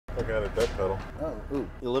Looking at a dead pedal. Oh, ooh,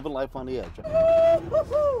 you're living life on the edge.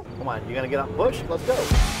 Come on, you gonna get out and push? Let's go.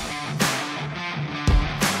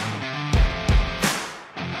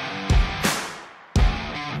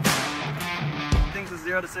 Things the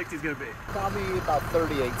 0 to 60 is gonna be? Probably about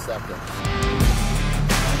 38 seconds.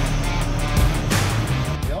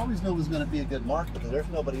 You always knew it was going to be a good mark because there's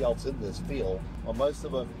nobody else in this field. Well, most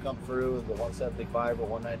of them come through the 175 or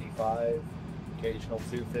 195, occasional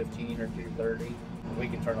 215 or 230. We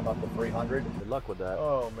can turn them up to 300. Good luck with that.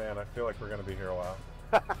 Oh man, I feel like we're gonna be here a while.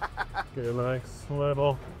 Get a nice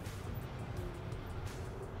little.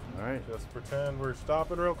 All right. Just pretend we're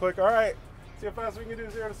stopping real quick. All right, see how fast we can do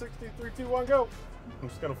 0 to 60. 3, 2, 1, go. I'm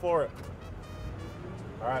just gonna floor it.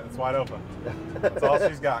 All right, it's wide open. That's all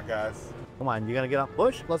she's got, guys. Come on, you gonna get out?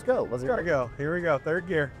 Push? Let's go. Let's Gotta go. Here we go. Third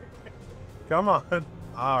gear. Come on.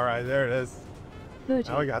 All right, there it is. 30.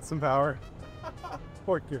 Now we got some power.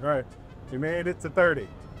 Fourth gear. All right. We made it to 30.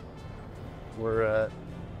 We're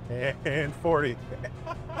And 40.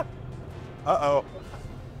 Uh-oh.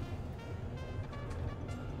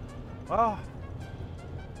 Oh.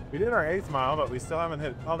 We did our 8th mile, but we still haven't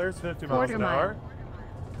hit. Oh, there's 50 miles Quarter an mile. hour.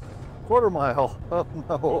 quarter mile. Oh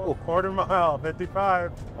no. Quarter mile,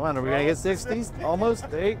 55. Come on, are we gonna get 60? Almost.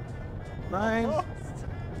 8, 9,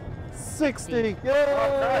 60.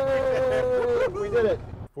 Yay! We did it.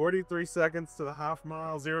 43 seconds to the half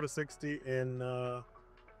mile, 0 to 60 in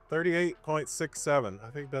 38.67. I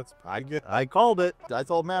think that's pretty good. I called it. I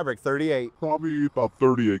told Maverick 38. Probably about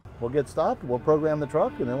 38. We'll get stopped, we'll program the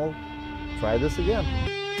truck, and then we'll try this again.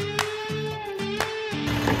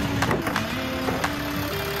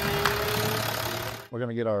 We're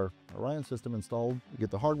gonna get our Orion system installed, get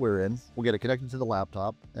the hardware in, we'll get it connected to the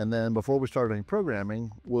laptop, and then before we start any programming,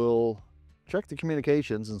 we'll check the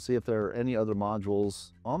communications and see if there are any other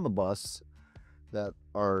modules on the bus that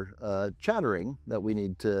are chattering that we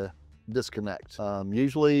need to disconnect.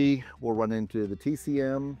 Usually we'll run into the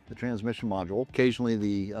TCM, the transmission module, occasionally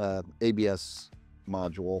the ABS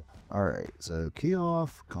module. All right, so key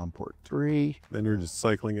off, COM port 3. Then you're just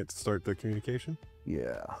cycling it to start the communication?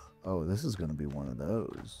 Yeah. Oh, this is going to be one of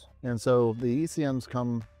those. And so the ECMs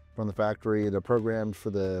come from the factory. They're programmed for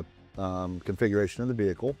the configuration of the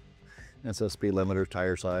vehicle. And so speed limiter,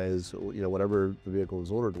 tire size, you know, whatever the vehicle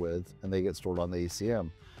is ordered with, and they get stored on the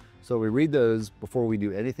ECM. So we read those before we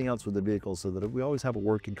do anything else with the vehicle so that we always have a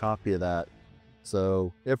working copy of that.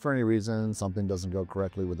 So if for any reason something doesn't go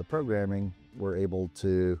correctly with the programming, we're able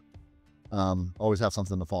to always have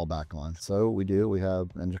something to fall back on. So we do, we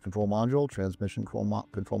have engine control module, transmission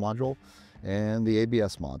control module, and the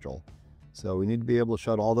ABS module. So we need to be able to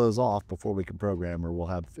shut all those off before we can program or we'll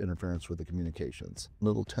have interference with the communications.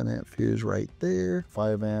 Little 10 amp fuse right there,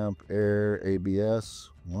 5 amp air ABS,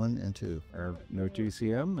 1 and 2. No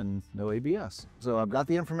TCM and no ABS. So I've got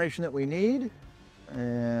the information that we need.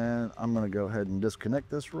 And I'm gonna go ahead and disconnect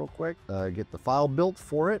this real quick, get the file built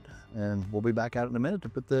for it, and we'll be back out in a minute to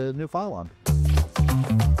put the new file on.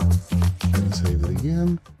 And save it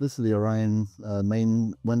again. This is the Orion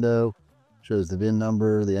main window. Shows the VIN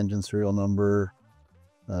number, the engine serial number,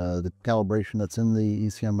 the calibration that's in the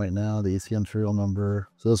ECM right now, the ECM serial number.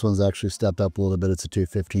 So this one's actually stepped up a little bit. It's a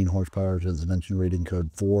 215 horsepower, it's an engine rating code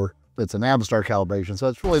 4. It's a Navistar calibration, so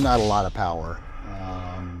it's really not a lot of power.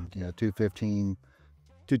 You know, 215,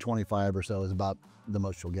 225 or so is about the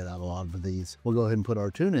most you'll get out of a lot of these. We'll go ahead and put our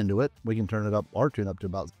tune into it. We can turn it up, our tune up to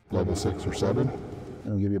about level 6 or 7, and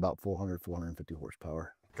it'll give you about 400, 450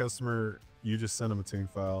 horsepower. Customer, you just send them a tune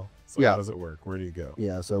file. So Yeah. how does it work? Where do you go?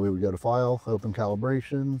 Yeah, so we would go to File, Open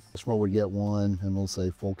Calibration. Customer would get one, and we'll say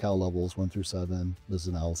full cal levels 1 through 7. This is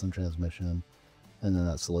an Allison transmission. And then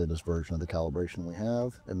that's the latest version of the calibration we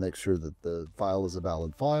have. And make sure that the file is a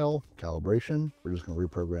valid file. Calibration, we're just gonna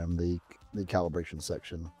reprogram the calibration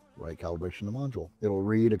section, right calibration to module. It'll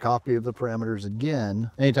read a copy of the parameters again.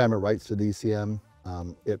 Anytime it writes to DCM,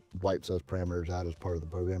 it wipes those parameters out as part of the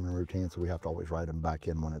programming routine, so we have to always write them back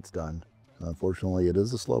in when it's done. Unfortunately, it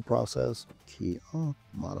is a slow process. Key off,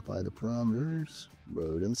 modify the parameters,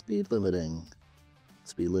 road and speed limiting.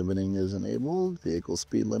 Speed limiting is enabled. Vehicle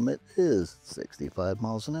speed limit is 65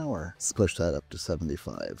 miles an hour. Let's push that up to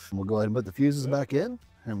 75. We'll go ahead and put the fuses back in,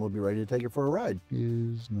 and we'll be ready to take it for a ride.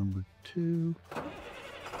 Fuse number 2.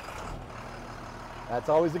 That's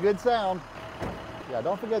always a good sound. Yeah,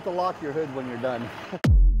 don't forget to lock your hood when you're done.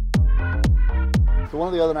 So one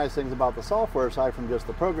of the other nice things about the software, aside from just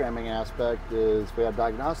the programming aspect, is we have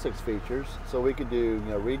diagnostics features. So we could do,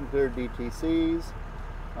 read and clear DTCs,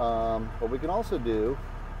 but we can also do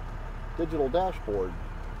digital dashboard.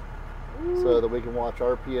 so that we can watch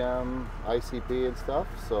RPM, ICP and stuff.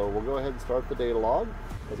 So we'll go ahead and start the data log.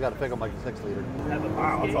 It's got to pick up like a 6-liter.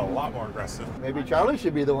 Wow, that's a lot more aggressive. Maybe Charlie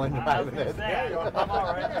should be the one driving it. I'm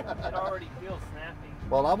all right. It already feels snappy.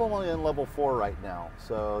 Well, I'm only in level 4 right now.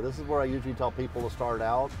 So this is where I usually tell people to start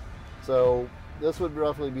out. So this would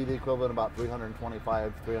roughly be the equivalent of about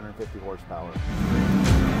 325, 350 horsepower.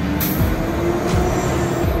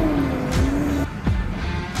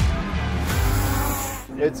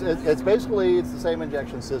 It's basically the same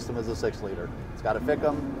injection system as a 6-liter. It's got a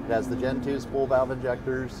FICM, it has the Gen 2 spool valve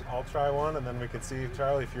injectors. I'll try one and then we can see,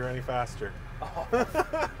 Charlie, if you're any faster. Oh, do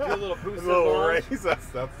a little boosted A little launch. race, that's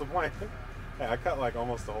the plan. Hey, I cut like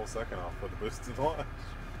almost a whole second off with the boosted launch.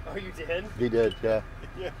 Oh, you did? He did, yeah.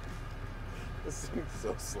 Yeah. This thing's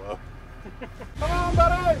so slow. Come on,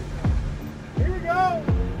 buddy! Here we go!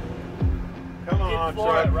 Come on,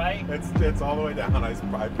 Florida, right? It's all the way down, I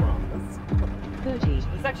promise.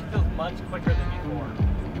 This actually feels much quicker than before.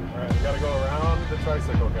 Alright, we gotta go around the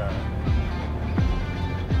tricycle guy.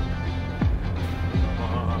 Come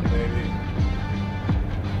on, baby.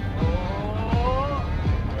 Oh,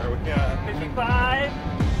 There we go. 55.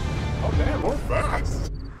 Oh, damn, we're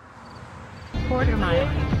fast. Quarter mile.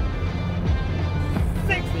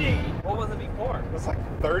 60. What was it before? It's like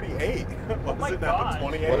 38. Oh my Was it now gosh.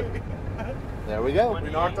 28? There we go. We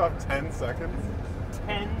knocked off 10 seconds.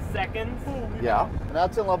 10 seconds. Yeah, and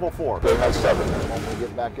that's in level 4. That's 7. When we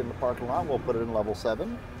get back in the parking lot, we'll put it in level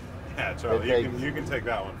 7. Yeah, Charlie, you can take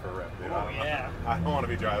that one for a rip, dude. Oh, yeah. I don't want to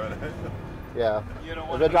be driving it. Yeah. You don't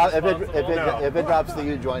want to be responsible? If it drops the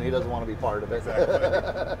U-joint, he doesn't want to be part of it.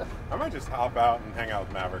 Exactly. I might just hop out and hang out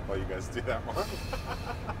with Maverick while you guys do that one.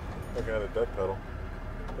 I got a dead pedal.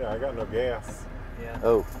 Yeah, I got no gas. Yeah.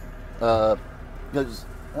 Ooh,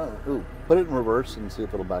 put it in reverse and see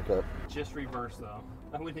if it'll back up. Just reverse though.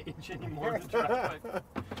 I wouldn't inch anymore to drive.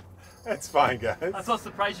 It's fine, guys. I'm so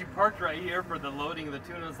surprised you parked right here for the loading of the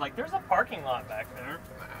tuna. It's like, there's a parking lot back there.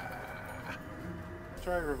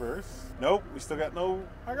 Try reverse. Nope, we still got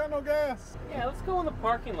I got no gas. Yeah, let's go in the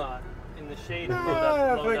parking lot in the shade and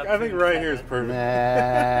Nah, load up I think right here is perfect.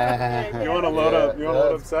 Nah. You want to load up? You want to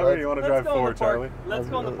load up 7 or you want to drive 4, Charlie? Let's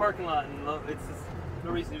go in the parking lot and load. It's just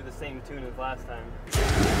no reason to do the same tune as last time.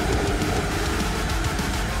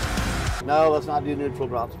 No, let's not do neutral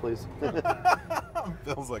drops, please.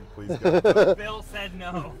 Bill's like, please go. Bill said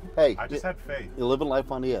no. Hey, I just had faith. you're living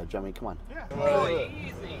life on the edge. I mean, come on. Yeah. Oh,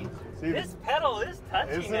 easy. See, This pedal is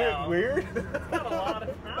touchy isn't now. it weird? It's got a lot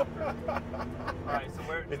of power. All right, so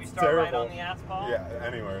where do we It's start? Right terrible. on the asphalt? Yeah,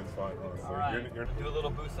 anywhere it's fine. Honestly. All right. Do a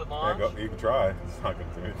little boosted Yeah, launch. you can try. It's not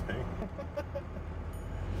gonna do anything.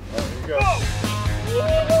 There you go.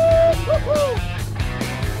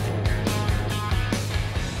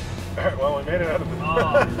 All right, well, we made it out of the.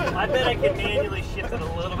 Oh, I bet I can manually shift it a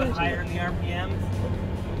little bit higher in the RPMs.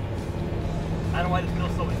 I don't know why this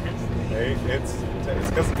feels so intense to me. Hey, it's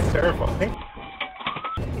because it's terrifying.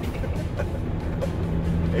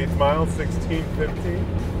 8th mile, 16:15.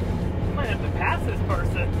 You might have to pass this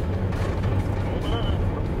person. Hold on.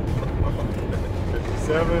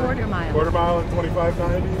 57. Quarter mile. Quarter mile and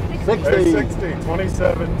 25.90. 60. 60.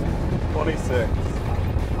 27. 26.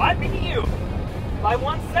 I beat you by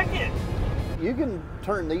 1 second. You can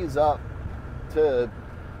turn these up to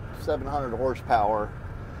 700 horsepower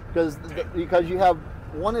because you have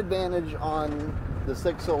one advantage on the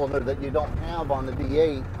 6-cylinder that you don't have on the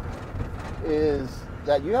V8 is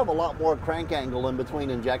that you have a lot more crank angle in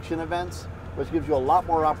between injection events, which gives you a lot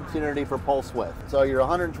more opportunity for pulse width. So you're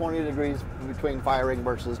 120 degrees between firing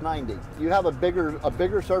versus 90. You have a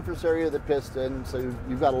bigger surface area of the piston, so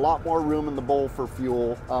you've got a lot more room in the bowl for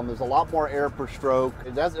fuel. There's a lot more air per stroke.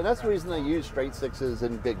 And that's the reason they use straight 6s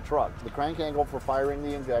in big trucks. The crank angle for firing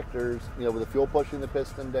the injectors, with the fuel pushing the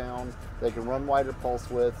piston down, they can run wider pulse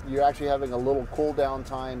width. You're actually having a little cool down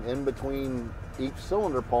time in between each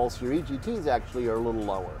cylinder pulse. Your EGTs actually are a little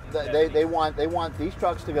lower. They want these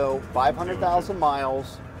trucks to go 500,000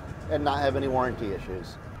 miles and not have any warranty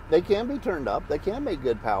issues. They can be turned up. They can make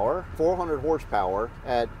good power. 400 horsepower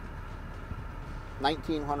at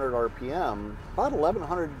 1900 RPM, about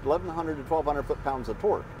 1100 to 1200 foot-pounds of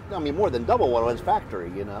torque. I mean, more than double what it was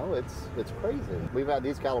factory, It's crazy. We've had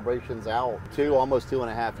these calibrations out almost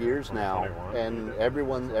 2.5 years now, and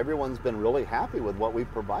everyone's been really happy with what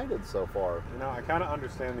we've provided so far. I kind of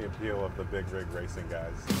understand the appeal of the big rig racing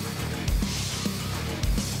guys.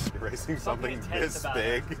 Racing something this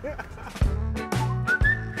big.